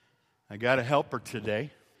I got a helper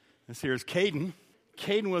today. This here's Caden.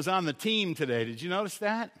 Caden was on the team today. Did you notice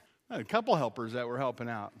that? I had a couple helpers that were helping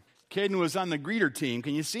out. Caden was on the greeter team.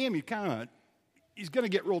 Can you see him? He's going to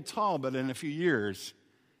get real tall, but in a few years.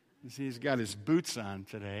 You see, he's got his boots on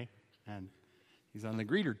today, and he's on the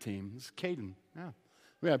greeter team. This is Caden. Yeah.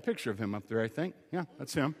 We have a picture of him up there, I think. Yeah,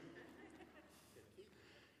 that's him.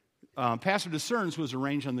 Pastor Discerns was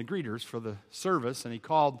arranged on the greeters for the service, and he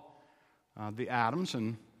called the Adams,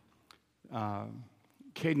 and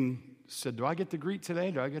Caden said, do I get to greet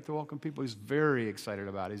today? Do I get to welcome people? He's very excited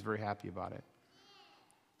about it. He's very happy about it.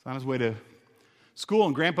 He's on his way to school,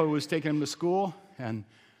 and Grandpa was taking him to school, and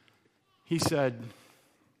he said,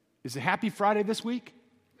 is it Happy Friday this week?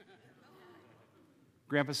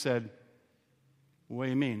 Grandpa said, what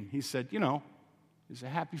do you mean? He said, it's a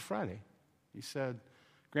Happy Friday.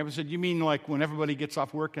 Grandpa said, you mean like when everybody gets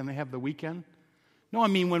off work and they have the weekend? No, I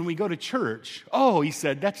mean when we go to church. Oh, he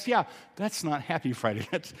said, that's not Happy Friday.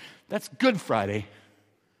 That's Good Friday.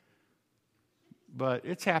 But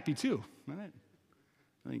it's happy too, right?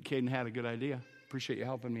 I think Caden had a good idea. Appreciate you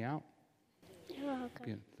helping me out. You're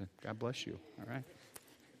welcome. God bless you, all right?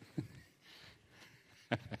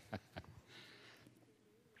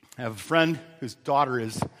 I have a friend whose daughter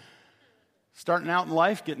is starting out in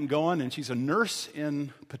life, getting going, and she's a nurse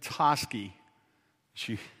in Petoskey.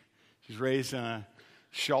 She's raised in a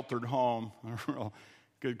sheltered home, a real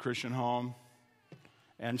good Christian home.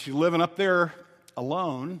 And she's living up there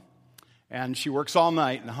alone, and she works all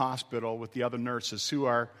night in the hospital with the other nurses who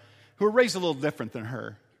are raised a little different than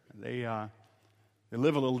her. They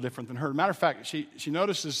live a little different than her. Matter of fact, she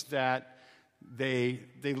notices that they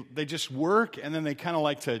just work, and then they kind of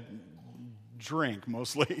like to drink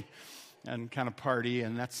mostly and kind of party,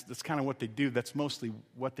 and that's kind of what they do. That's mostly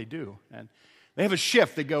what they do. And they have a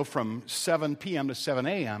shift. They go from 7 p.m. to 7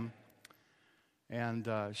 a.m., and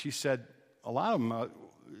she said a lot of them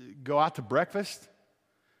go out to breakfast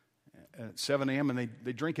at 7 a.m., and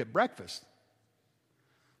they drink at breakfast.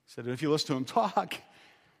 Said if you listen to them talk,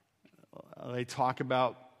 they talk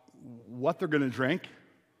about what they're going to drink,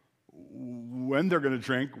 when they're going to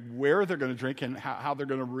drink, where they're going to drink, and how they're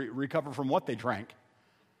going to recover from what they drank.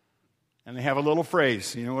 And they have a little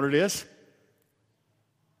phrase. You know what it is?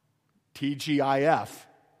 TGIF.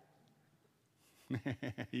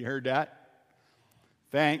 You heard that?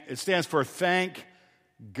 It stands for Thank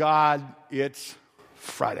God It's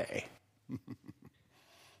Friday.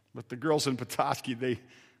 But the girls in Petoskey, they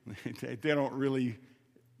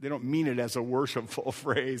don't mean it as a worshipful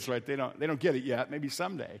phrase, right? They don't get it yet. Maybe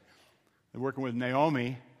someday. They're working with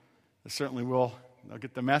Naomi. They certainly will. They'll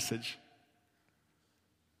get the message.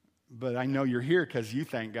 But I know you're here because you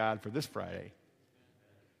thank God for this Friday.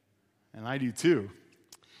 And I do too.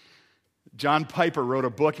 John Piper wrote a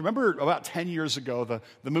book. Remember about 10 years ago,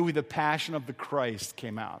 the movie The Passion of the Christ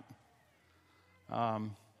came out.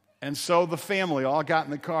 And so the family all got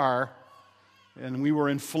in the car, and we were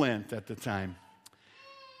in Flint at the time.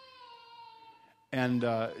 And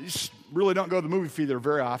just really don't go to the movie theater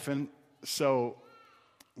very often. So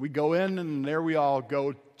we go in, and there we all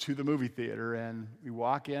go to the movie theater. And we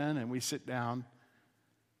walk in, and we sit down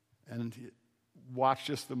and watch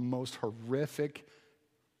just the most horrific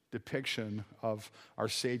depiction of our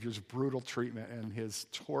Savior's brutal treatment and his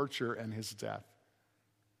torture and his death.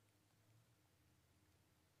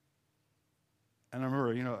 And I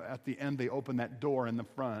remember, at the end, they opened that door in the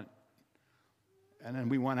front. And then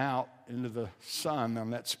we went out into the sun on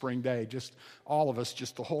that spring day, just all of us,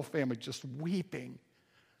 just the whole family, just weeping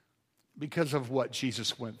because of what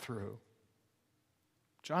Jesus went through.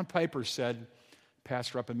 John Piper said,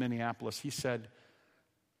 pastor up in Minneapolis, he said,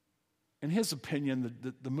 in his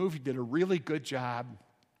opinion, the movie did a really good job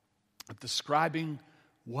of describing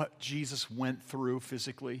what Jesus went through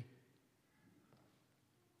physically.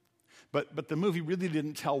 But the movie really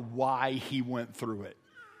didn't tell why he went through it.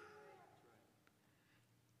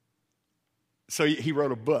 So he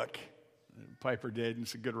wrote a book. Piper did, and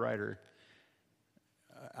he's a good writer.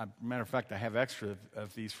 Matter of fact, I have extra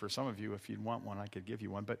of these for some of you. If you'd want one, I could give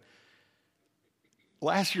you one. But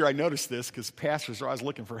last year I noticed this because pastors are always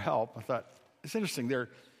looking for help. I thought, it's interesting.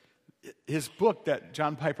 His book that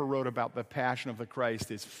John Piper wrote about the Passion of the Christ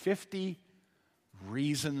is 50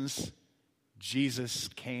 Reasons Jesus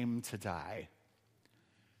Came to Die.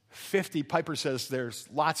 50, Piper says there's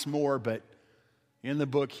lots more, but in the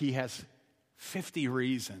book he has 50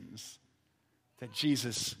 reasons that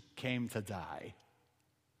Jesus came to die.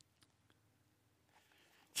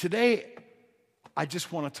 Today, I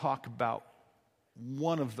just want to talk about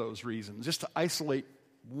one of those reasons, just to isolate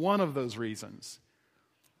one of those reasons.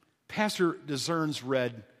 Pastor Discerns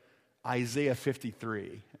read Isaiah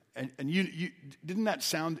 53. And you didn't that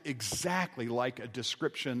sound exactly like a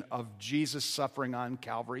description of Jesus suffering on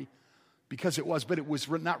Calvary? Because it was, but it was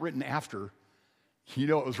not written after. You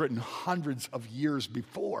know, it was written hundreds of years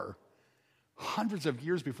before. Hundreds of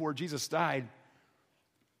years before Jesus died,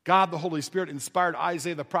 God the Holy Spirit inspired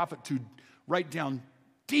Isaiah the prophet to write down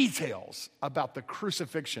details about the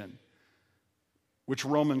crucifixion, which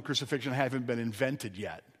Roman crucifixion hadn't been invented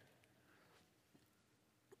yet.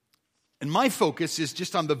 And my focus is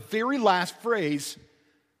just on the very last phrase.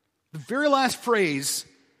 The very last phrase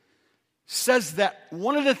says that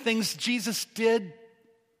one of the things Jesus did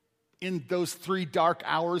in those 3 dark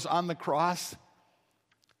hours on the cross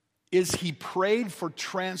is he prayed for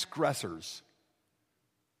transgressors.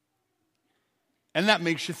 And that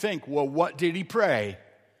makes you think, well, what did he pray?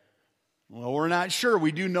 Well, we're not sure.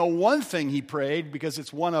 We do know one thing he prayed because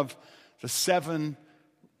it's one of the 7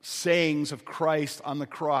 sayings of Christ on the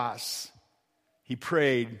cross. He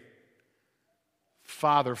prayed,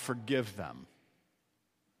 Father, forgive them.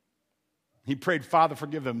 He prayed, Father,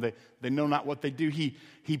 forgive them. They know not what they do.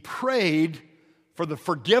 He prayed for the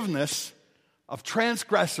forgiveness of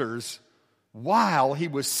transgressors while he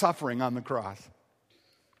was suffering on the cross.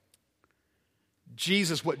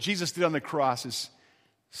 What Jesus did on the cross is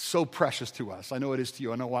so precious to us. I know it is to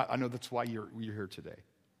you. I know that's why you're here today.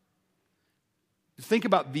 Think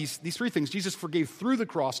about these 3 things. Jesus forgave through the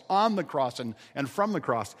cross, on the cross, and from the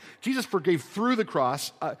cross. Jesus forgave through the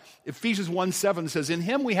cross. Ephesians 1:7 says, in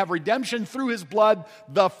him we have redemption through his blood,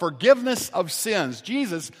 the forgiveness of sins.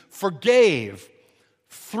 Jesus forgave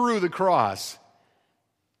through the cross.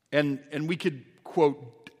 And we could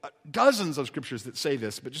quote dozens of scriptures that say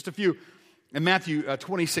this, but just a few. In Matthew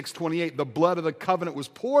 26:28, the blood of the covenant was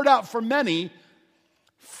poured out for many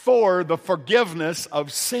for the forgiveness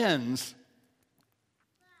of sins.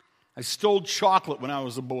 I stole chocolate when I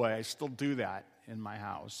was a boy. I still do that in my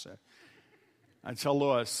house. I tell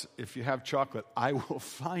Lois, if you have chocolate, I will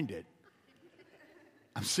find it.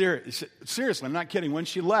 I'm serious. Seriously, I'm not kidding. When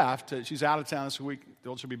she left, she's out of town this week.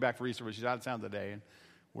 She'll be back for Easter, but she's out of town today and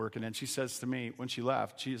working. And she says to me, when she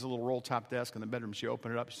left, she has a little roll-top desk in the bedroom. She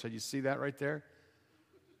opened it up. She said, you see that right there?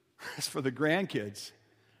 That's for the grandkids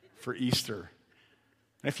for Easter.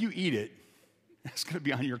 And if you eat it, it's going to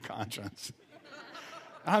be on your conscience.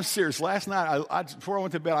 I'm serious. Last night, before I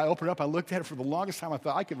went to bed, I opened it up. I looked at it for the longest time. I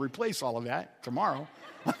thought I could replace all of that tomorrow.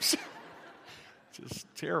 Just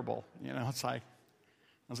terrible. You know, it's like,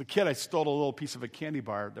 as a kid, I stole a little piece of a candy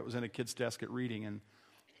bar that was in a kid's desk at reading, and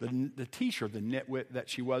the teacher, the nitwit that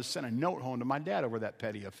she was, sent a note home to my dad over that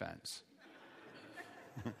petty offense.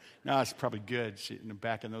 Now, it's probably good.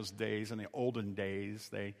 Back in those days, in the olden days,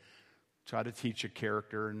 they tried to teach a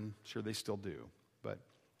character, and sure, they still do. But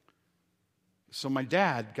so my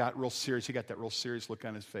dad got real serious. He got that real serious look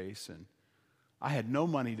on his face, and I had no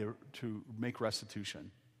money to make restitution.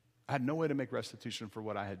 I had no way to make restitution for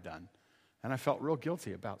what I had done, and I felt real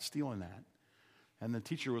guilty about stealing that. And the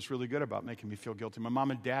teacher was really good about making me feel guilty. My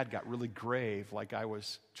mom and dad got really grave, like I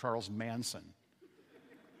was Charles Manson.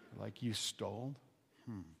 Like, you stole?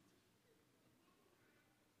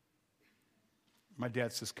 My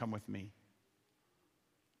dad says, come with me.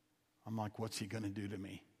 I'm like, what's he going to do to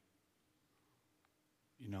me?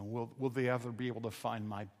 You know, will they ever be able to find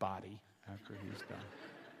my body after he's done?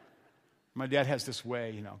 My dad has this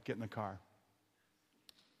way, you know, get in the car.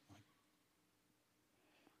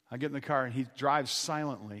 I get in the car, and he drives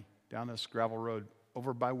silently down this gravel road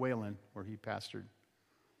over by Wayland, where he pastored.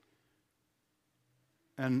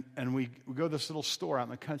 And we go to this little store out in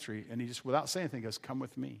the country, and he just, without saying anything, goes, come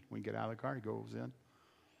with me. We get out of the car, he goes in.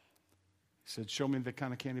 He said, show me the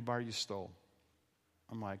kind of candy bar you stole.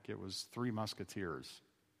 I'm like, it was 3 Musketeers.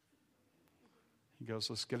 He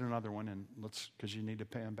goes, let's get another one, and because you need to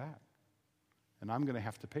pay him back. And I'm going to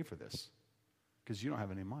have to pay for this, because you don't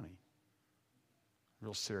have any money.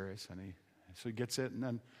 Real serious. So he gets it, and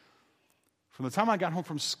then from the time I got home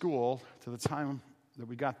from school to the time that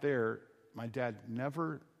we got there, my dad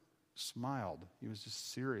never smiled. He was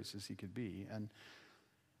just serious as he could be, and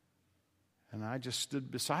I just stood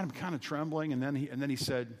beside him, kind of trembling. And then he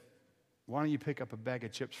said, "Why don't you pick up a bag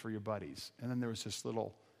of chips for your buddies?" And then there was this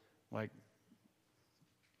little, like,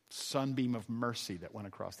 sunbeam of mercy that went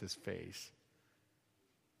across his face.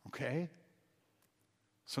 Okay.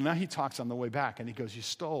 So now he talks on the way back, and he goes, you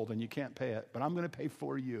stole, and you can't pay it, but I'm going to pay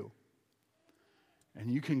for you. And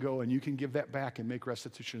you can go and you can give that back and make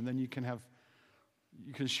restitution, and then you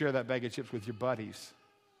can share that bag of chips with your buddies.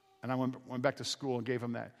 And I went back to school and gave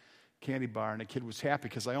him that candy bar, and the kid was happy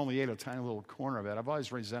because I only ate a tiny little corner of it. I've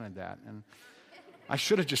always resented that. And I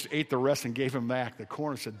should have just ate the rest and gave him back the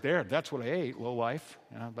corner and said, there, that's what I ate, low life.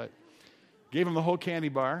 You know, but Gave him the whole candy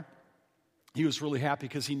bar. He was really happy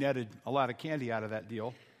because he netted a lot of candy out of that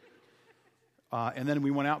deal. And then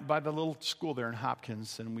we went out by the little school there in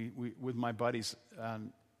Hopkins, and we with my buddies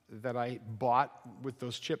that I bought with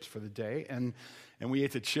those chips for the day, and we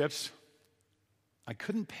ate the chips. I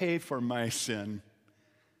couldn't pay for my sin.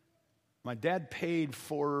 My dad paid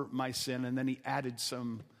for my sin, and then he added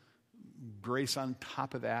some grace on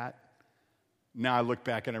top of that. Now I look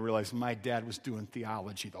back and I realize my dad was doing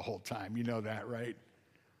theology the whole time. You know that, right?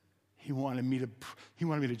 He wanted me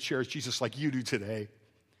to cherish Jesus like you do today.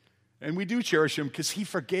 And we do cherish him because he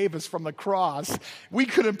forgave us from the cross. We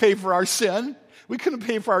couldn't pay for our sin. We couldn't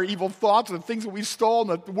pay for our evil thoughts and the things that we stole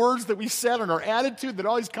and the words that we said and our attitude that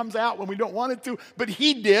always comes out when we don't want it to. But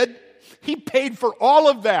he did. He paid for all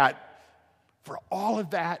of that. For all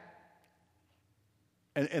of that.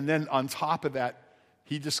 And then on top of that,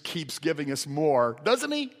 he just keeps giving us more,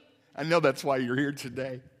 doesn't he? I know that's why you're here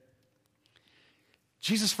today.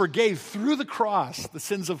 Jesus forgave through the cross the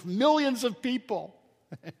sins of millions of people.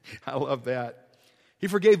 I love that. He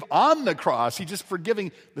forgave on the cross. He just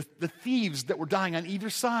forgiving the thieves that were dying on either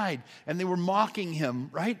side, and they were mocking him,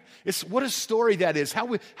 right? It's what a story that is. How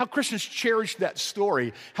Christians cherish that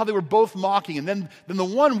story, how they were both mocking, and then the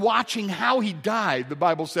one watching how he died, the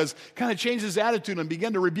Bible says, kind of changed his attitude and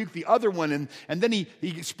began to rebuke the other one, and then he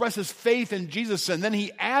expresses faith in Jesus, and then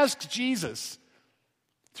he asks Jesus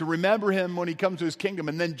to remember him when he comes to his kingdom,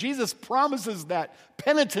 and then Jesus promises that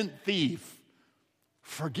penitent thief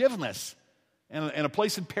forgiveness and a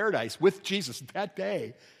place in paradise with Jesus that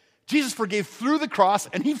day. Jesus forgave through the cross,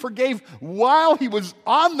 and he forgave while he was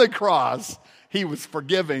on the cross. He was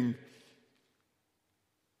forgiving.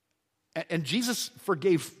 And Jesus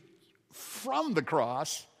forgave from the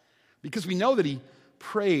cross because we know that he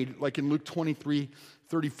prayed, like in Luke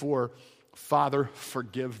 23:34, Father,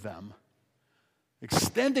 forgive them.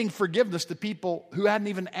 Extending forgiveness to people who hadn't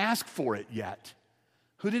even asked for it yet,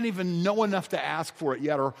 who didn't even know enough to ask for it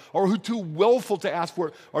yet, or who too willful to ask for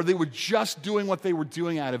it, or they were just doing what they were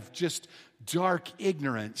doing out of just dark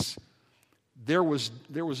ignorance. There was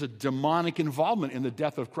a demonic involvement in the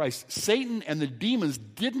death of Christ. Satan and the demons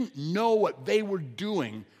didn't know what they were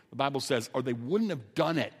doing, the Bible says, or they wouldn't have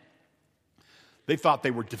done it. They thought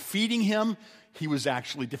they were defeating him. He was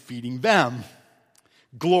actually defeating them.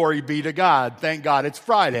 Glory be to God. Thank God it's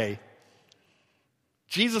Friday.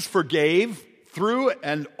 Jesus forgave through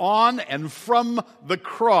and on and from the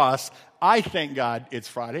cross. I thank God it's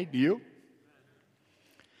Friday. Do you?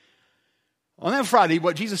 On that Friday,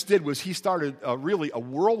 what Jesus did was he started really a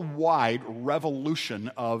worldwide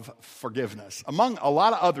revolution of forgiveness. Among a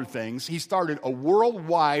lot of other things, he started a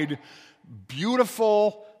worldwide,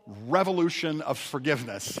 beautiful revolution of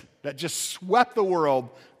forgiveness that just swept the world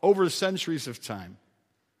over centuries of time.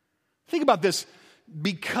 Think about this.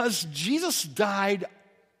 Because Jesus died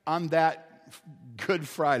on that Good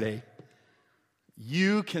Friday,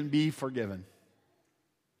 you can be forgiven.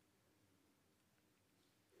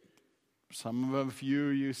 Some of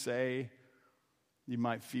you say, you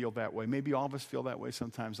might feel that way. Maybe all of us feel that way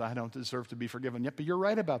sometimes. I don't deserve to be forgiven yet, but you're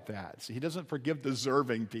right about that. See, he doesn't forgive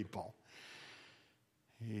deserving people.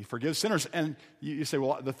 He forgives sinners. And you say,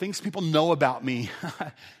 well, the things people know about me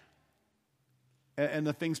and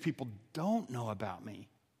the things people don't know about me.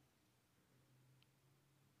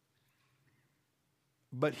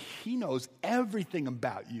 But he knows everything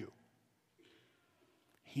about you.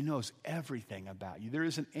 He knows everything about you. There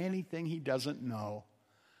isn't anything he doesn't know.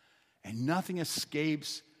 And nothing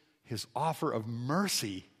escapes his offer of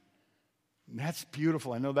mercy. And that's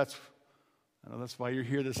beautiful. I know that's why you're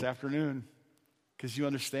here this afternoon, because you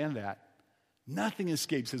understand that. Nothing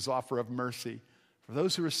escapes his offer of mercy. For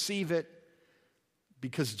those who receive it,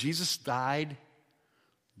 because Jesus died,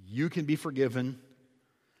 you can be forgiven.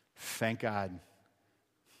 Thank God.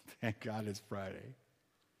 Thank God it's Friday.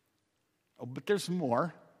 Oh, but there's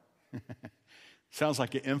more. Sounds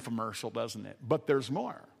like an infomercial, doesn't it? But there's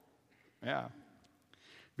more. Yeah.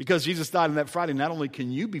 Because Jesus died on that Friday, not only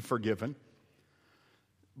can you be forgiven,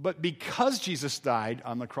 but because Jesus died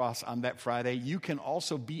on the cross on that Friday, you can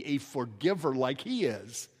also be a forgiver like he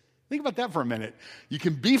is. Think about that for a minute. You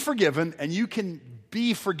can be forgiven and you can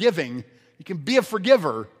be forgiving. You can be a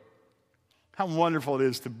forgiver. How wonderful it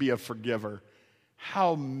is to be a forgiver.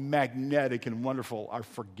 How magnetic and wonderful are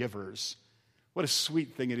forgivers. What a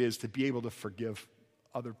sweet thing it is to be able to forgive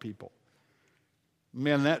other people.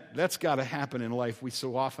 Man, that's got to happen in life. We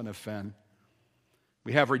so often offend.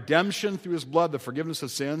 We have redemption through his blood, the forgiveness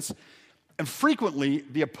of sins. And frequently,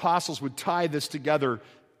 the apostles would tie this together,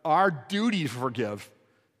 our duty to forgive,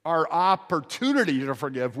 our opportunity to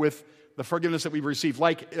forgive, with the forgiveness that we've received.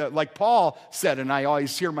 Like Paul said, and I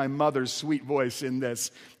always hear my mother's sweet voice in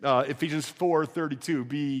this, Ephesians 4:32,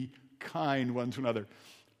 be kind one to another,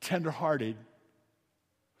 tenderhearted,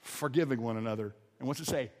 forgiving one another. And what's it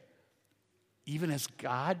say? Even as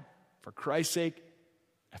God, for Christ's sake,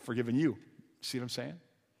 have forgiven you. See what I'm saying?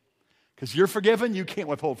 Because you're forgiven, you can't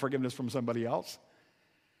withhold forgiveness from somebody else.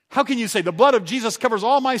 How can you say, the blood of Jesus covers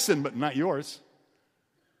all my sin, but not yours?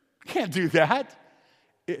 You can't do that.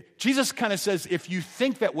 Jesus kind of says, if you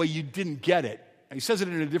think that way, you didn't get it. And he says it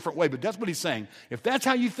in a different way, but that's what he's saying. If that's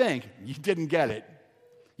how you think, you didn't get it.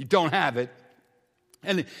 You don't have it.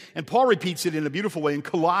 And Paul repeats it in a beautiful way in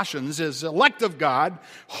Colossians, as elect of God,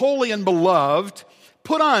 holy and beloved,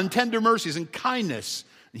 put on tender mercies and kindness,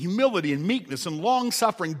 and humility and meekness and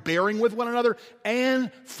long-suffering, bearing with one another and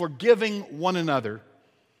forgiving one another.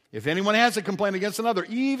 If anyone has a complaint against another,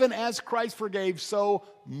 even as Christ forgave, so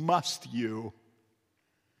must you.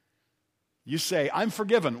 You say, I'm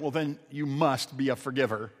forgiven. Well, then you must be a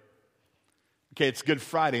forgiver. Okay, it's Good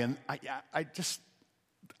Friday, and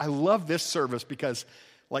I love this service because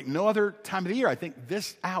like no other time of the year, I think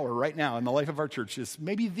this hour right now in the life of our church is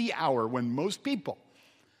maybe the hour when most people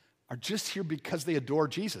are just here because they adore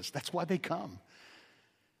Jesus. That's why they come.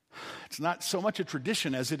 It's not so much a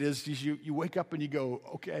tradition as it is you wake up and you go,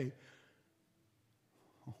 okay,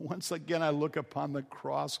 once again I look upon the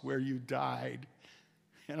cross where you died,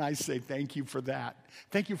 and I say thank you for that.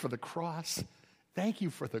 Thank you for the cross. Thank you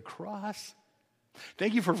for the cross.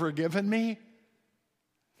 Thank you for forgiving me.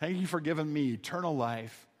 Thank you for giving me eternal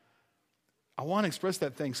life. I want to express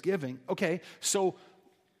that thanksgiving. Okay, so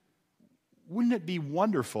wouldn't it be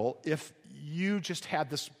wonderful if you just had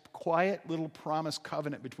this quiet little promise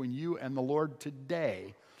covenant between you and the Lord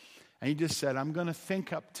today, and you just said, I'm going to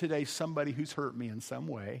think up today somebody who's hurt me in some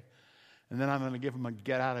way, and then I'm going to give them a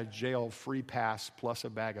get-out-of-jail free pass plus a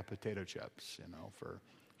bag of potato chips, for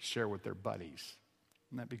share with their buddies.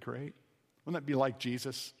 Wouldn't that be great? Wouldn't that be like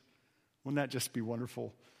Jesus? Wouldn't that just be a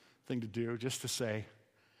wonderful thing to do, just to say,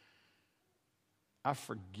 I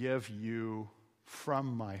forgive you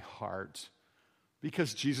from my heart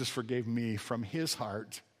because Jesus forgave me from his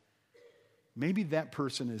heart. Maybe that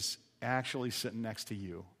person is actually sitting next to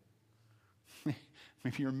you.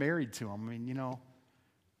 Maybe you're married to him.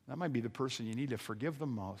 That might be the person you need to forgive the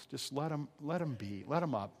most. Just let him be. Let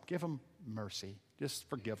him up. Give him mercy. Just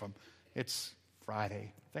forgive him. It's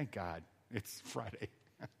Friday. Thank God it's Friday.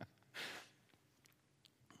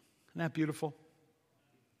 Isn't that beautiful?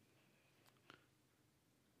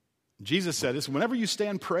 Jesus said this, whenever you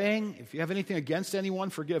stand praying, if you have anything against anyone,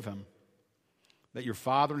 forgive him, that your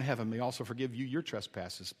Father in heaven may also forgive you your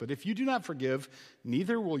trespasses. But if you do not forgive,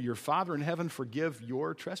 neither will your Father in heaven forgive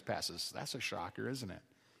your trespasses. That's a shocker, isn't it?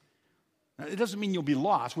 Now, it doesn't mean you'll be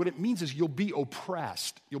lost. What it means is you'll be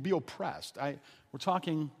oppressed. You'll be oppressed. We're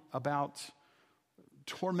talking about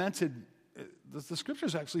tormented. The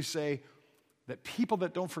scriptures actually say that people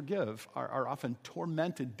that don't forgive are often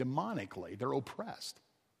tormented demonically. They're oppressed.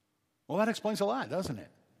 Well, that explains a lot, doesn't it?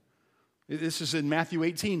 This is in Matthew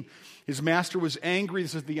 18. His master was angry.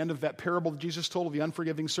 This is the end of that parable that Jesus told of the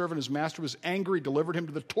unforgiving servant. His master was angry, delivered him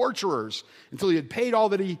to the torturers until he had paid all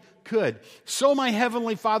that he could. So my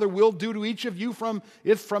heavenly Father will do to each of you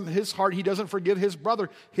if from his heart he doesn't forgive his brother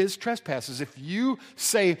his trespasses. If you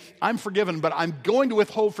say, I'm forgiven, but I'm going to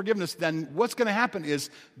withhold forgiveness, then what's going to happen is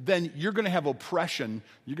then you're going to have oppression.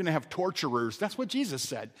 You're going to have torturers. That's what Jesus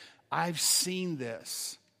said. I've seen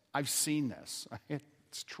this. I've seen this.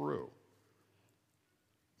 It's true.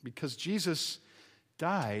 Because Jesus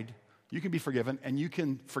died, you can be forgiven and you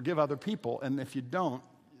can forgive other people. And if you don't,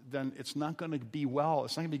 then it's not going to be well.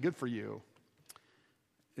 It's not going to be good for you.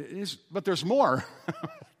 It is, but there's more.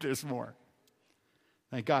 There's more.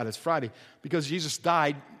 Thank God it's Friday. Because Jesus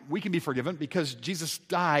died, we can be forgiven. Because Jesus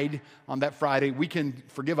died on that Friday, we can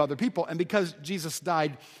forgive other people. And because Jesus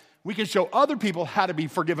died, we can show other people how to be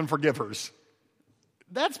forgiven forgivers.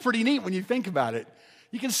 That's pretty neat when you think about it.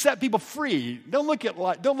 You can set people free. Don't look at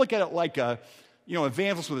it like a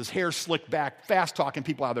evangelist with his hair slicked back, fast talking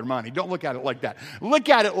people out of their money. Don't look at it like that. Look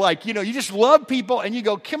at it like, you just love people and you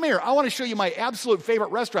go, come here, I want to show you my absolute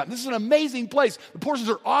favorite restaurant. This is an amazing place. The portions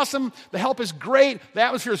are awesome. The help is great. The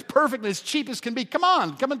atmosphere is perfect and as cheap as can be. Come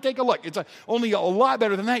on, come and take a look. It's only a lot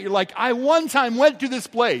better than that. You're like, I one time went to this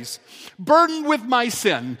place burdened with my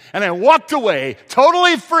sin and I walked away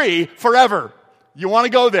totally free forever. You want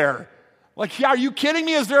to go there? Like, yeah, are you kidding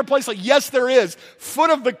me? Is there a place like, yes, there is.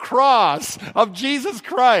 Foot of the cross of Jesus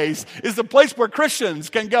Christ is the place where Christians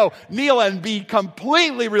can go kneel and be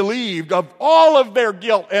completely relieved of all of their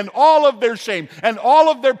guilt and all of their shame and all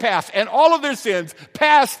of their past and all of their sins,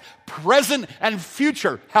 past, present, and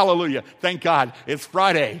future. Hallelujah. Thank God it's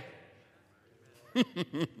Friday.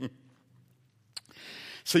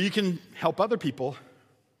 So you can help other people.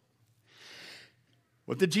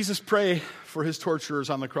 What did Jesus pray for his torturers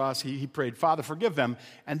on the cross? He prayed, Father, forgive them.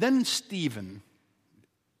 And then Stephen.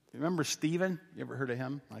 Remember Stephen? You ever heard of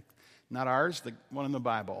him? Like, not ours, the one in the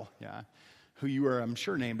Bible, yeah. Who you were, I'm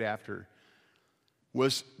sure, named after.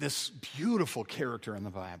 Was this beautiful character in the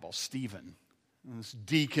Bible, Stephen. This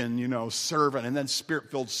deacon, servant, and then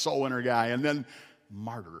spirit-filled soul winner guy, and then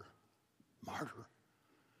martyr.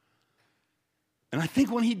 And I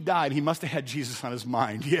think when he died, he must have had Jesus on his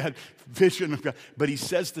mind. He had vision of God. But he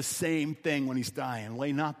says the same thing when he's dying.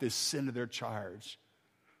 Lay not this sin to their charge.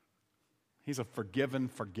 He's a forgiven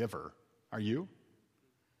forgiver. Are you?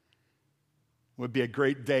 It would be a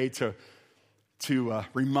great day to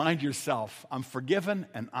remind yourself, I'm forgiven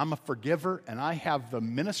and I'm a forgiver, and I have the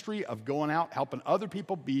ministry of going out helping other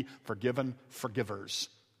people be forgiven forgivers.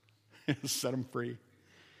 Set them free.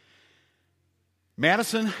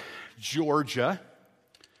 Madison, Georgia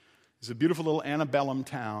is a beautiful little antebellum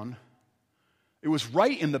town. It was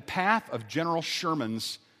right in the path of General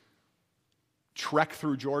Sherman's trek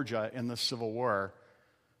through Georgia in the Civil War.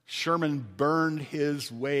 Sherman burned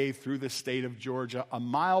his way through the state of Georgia, a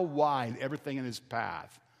mile wide, everything in his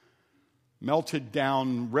path. Melted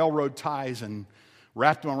down railroad ties and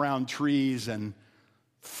wrapped them around trees and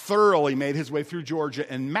thoroughly made his way through Georgia.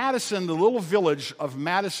 And Madison, the little village of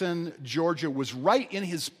Madison, Georgia, was right in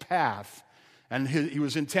his path. And he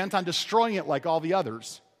was intent on destroying it like all the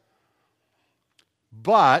others.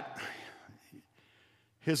 But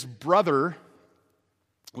his brother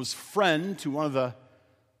was friend to one of the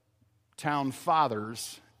town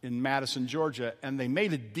fathers in Madison, Georgia, and they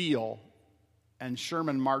made a deal, and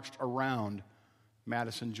Sherman marched around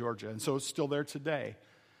Madison, Georgia. And so it's still there today.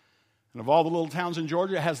 And of all the little towns in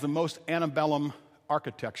Georgia, it has the most antebellum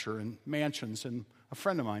architecture and mansions. And a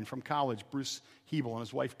friend of mine from college, Bruce Hebel, and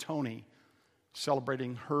his wife Tony,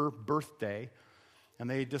 celebrating her birthday. And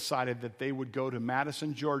they decided that they would go to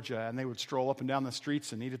Madison, Georgia, and they would stroll up and down the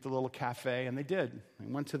streets and eat at the little cafe. And they did.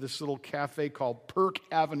 They went to this little cafe called Perk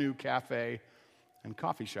Avenue Cafe and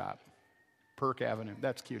Coffee Shop. Perk Avenue.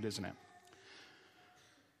 That's cute, isn't it?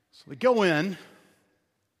 So they go in,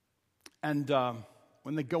 and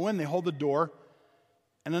when they go in, they hold the door,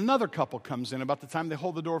 and another couple comes in. About the time they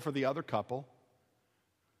hold the door for the other couple,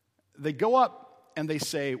 they go up and they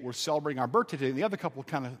say, we're celebrating our birthday today. And the other couple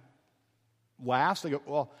kind of laughs. They go,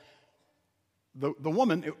 well, the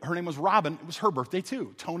woman, her name was Robin. It was her birthday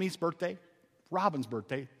too. Tony's birthday, Robin's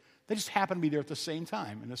birthday. They just happened to be there at the same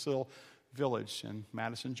time in this little village in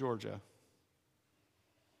Madison, Georgia.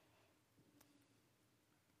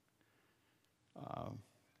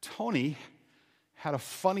 Tony had a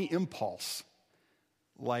funny impulse,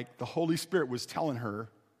 like the Holy Spirit was telling her,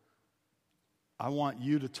 I want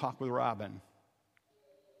you to talk with Robin.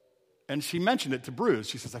 And she mentioned it to Bruce.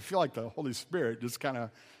 She says, I feel like the Holy Spirit just kind of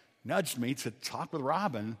nudged me to talk with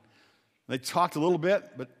Robin. They talked a little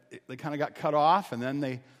bit, but they kind of got cut off, and then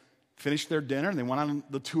they finished their dinner, and they went on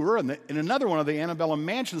the tour, and in another one of the antebellum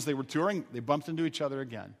mansions they were touring, they bumped into each other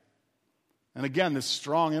again. And again, this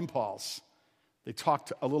strong impulse. They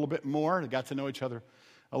talked a little bit more. They got to know each other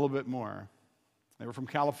a little bit more. They were from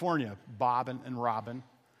California, Bob and Robin.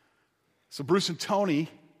 So Bruce and Tony,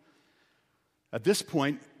 at this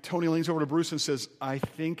point, Tony leans over to Bruce and says, I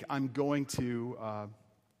think I'm going to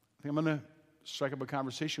strike up a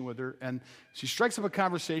conversation with her. And she strikes up a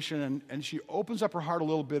conversation, and she opens up her heart a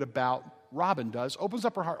little bit about, Robin does, opens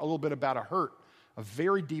up her heart a little bit about a hurt, a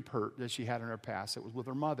very deep hurt that she had in her past. It was with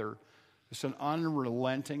her mother. Just an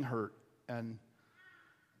unrelenting hurt. And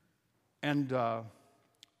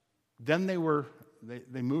then they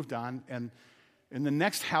moved on, and in the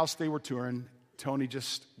next house they were touring, Tony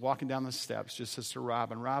just walking down the steps just says to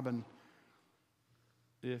Robin,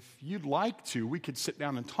 if you'd like to, we could sit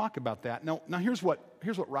down and talk about that. Now here's what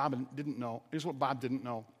Robin didn't know. Here's what Bob didn't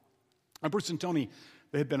know. Bruce and Tony,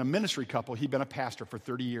 they had been a ministry couple. He'd been a pastor for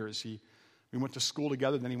 30 years. We went to school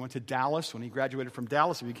together. Then he went to Dallas. When he graduated from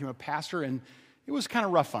Dallas, he became a pastor, and it was kind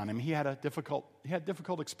of rough on him. He had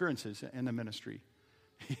difficult experiences in the ministry.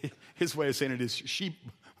 His way of saying it is sheep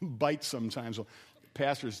bite sometimes. Well,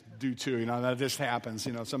 pastors do too. That just happens.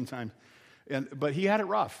 Sometimes. But he had it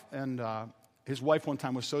rough. And his wife one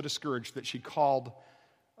time was so discouraged that she called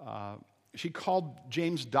she called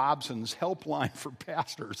James Dobson's helpline for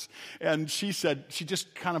pastors. And she said, she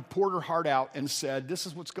just kind of poured her heart out and said, this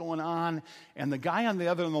is what's going on. And the guy on the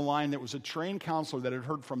other end of the line that was a trained counselor that had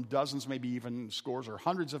heard from dozens, maybe even scores or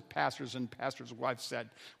hundreds of pastors and pastors' wives said,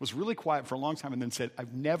 was really quiet for a long time and then said,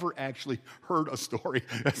 I've never actually heard a story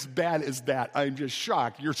as bad as that. I'm just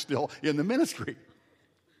shocked you're still in the ministry.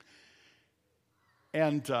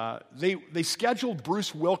 And they scheduled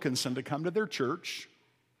Bruce Wilkinson to come to their church.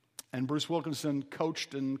 And Bruce Wilkinson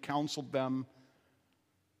coached and counseled them.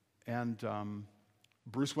 And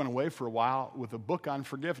Bruce went away for a while with a book on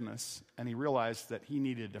forgiveness. And he realized that he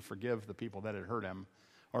needed to forgive the people that had hurt him,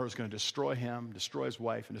 or it was going to destroy him, destroy his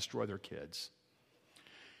wife, and destroy their kids.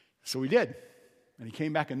 So he did. And he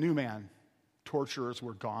came back a new man. Torturers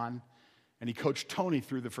were gone. And he coached Tony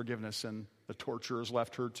through the forgiveness, and the torturers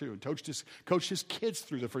left her too. And coached his kids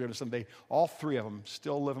through the forgiveness, and all three of them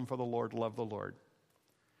still living for the Lord, love the Lord.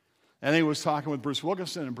 And he was talking with Bruce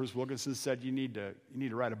Wilkinson, and Bruce Wilkinson said, you need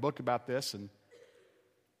to write a book about this. And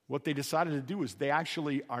what they decided to do is they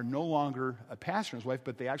actually are no longer a pastor and his wife,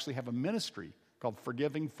 but they actually have a ministry called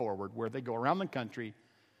Forgiving Forward, where they go around the country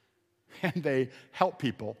and they help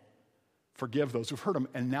people forgive those who've hurt them.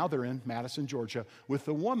 And now they're in Madison, Georgia, with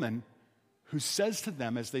a woman who says to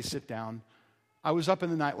them as they sit down, I was up in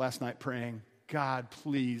the night last night praying, God,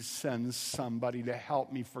 please send somebody to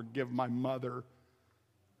help me forgive my mother.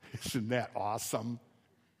 Isn't that awesome?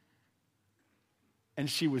 And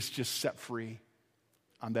she was just set free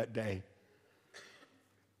on that day.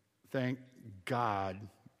 Thank God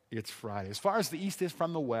it's Friday. As far as the east is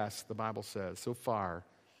from the west, the Bible says, so far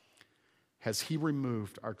has he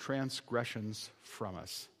removed our transgressions from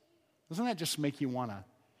us. Doesn't that just make you want to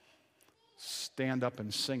stand up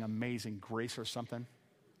and sing Amazing Grace or something?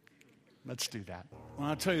 Let's do that. Well,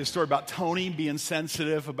 I'll tell you a story about Tony being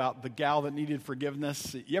sensitive about the gal that needed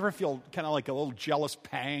forgiveness. You ever feel kind of like a little jealous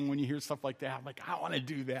pang when you hear stuff like that? I'm like, I want to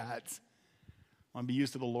do that. I want to be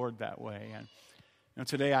used to the Lord that way. And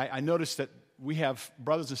today I noticed that we have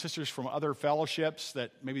brothers and sisters from other fellowships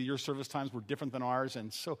that maybe your service times were different than ours.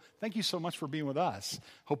 And so thank you so much for being with us.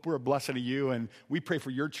 Hope we're a blessing to you. And we pray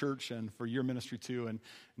for your church and for your ministry too. And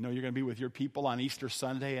I know you're going to be with your people on Easter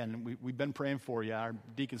Sunday. And we've been praying for you. Our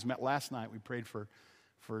deacons met last night. We prayed for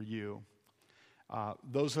you.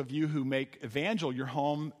 Those of you who make Evangel your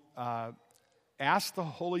home, ask the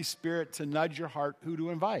Holy Spirit to nudge your heart who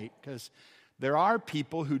to invite. Because there are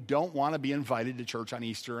people who don't want to be invited to church on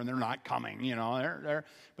Easter, and they're not coming, you know.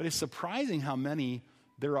 But it's surprising how many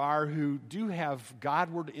there are who do have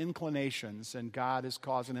Godward inclinations, and God is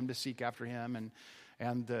causing them to seek after Him,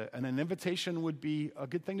 and an invitation would be a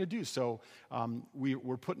good thing to do. So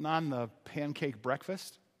we're putting on the pancake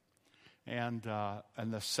breakfast and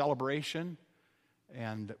the celebration,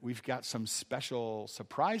 and we've got some special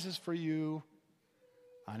surprises for you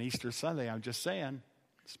on Easter Sunday. I'm just saying.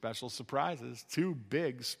 Special surprises, 2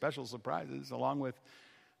 big special surprises, along with,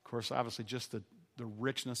 of course, obviously just the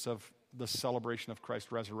richness of the celebration of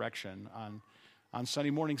Christ's resurrection on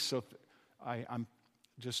Sunday morning. So I'm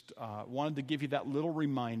just wanted to give you that little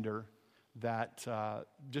reminder that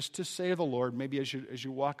just to say to the Lord, maybe as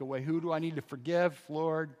you walk away, who do I need to forgive,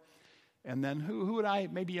 Lord? And then who would I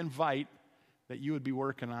maybe invite that you would be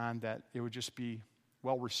working on, that it would just be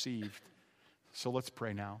well received. So let's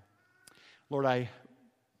pray now. Lord, I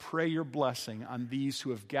pray your blessing on these who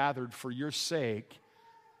have gathered for your sake.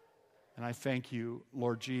 And I thank you,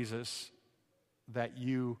 Lord Jesus, that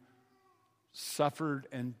you suffered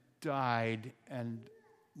and died, and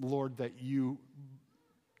Lord, that you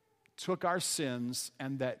took our sins,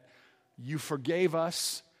 and that you forgave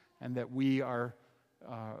us, and that we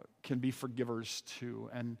can be forgivers too.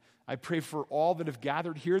 And I pray for all that have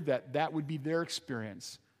gathered here that would be their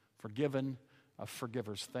experience, forgiven of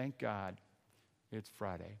forgivers. Thank God. It's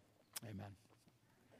Friday. Amen.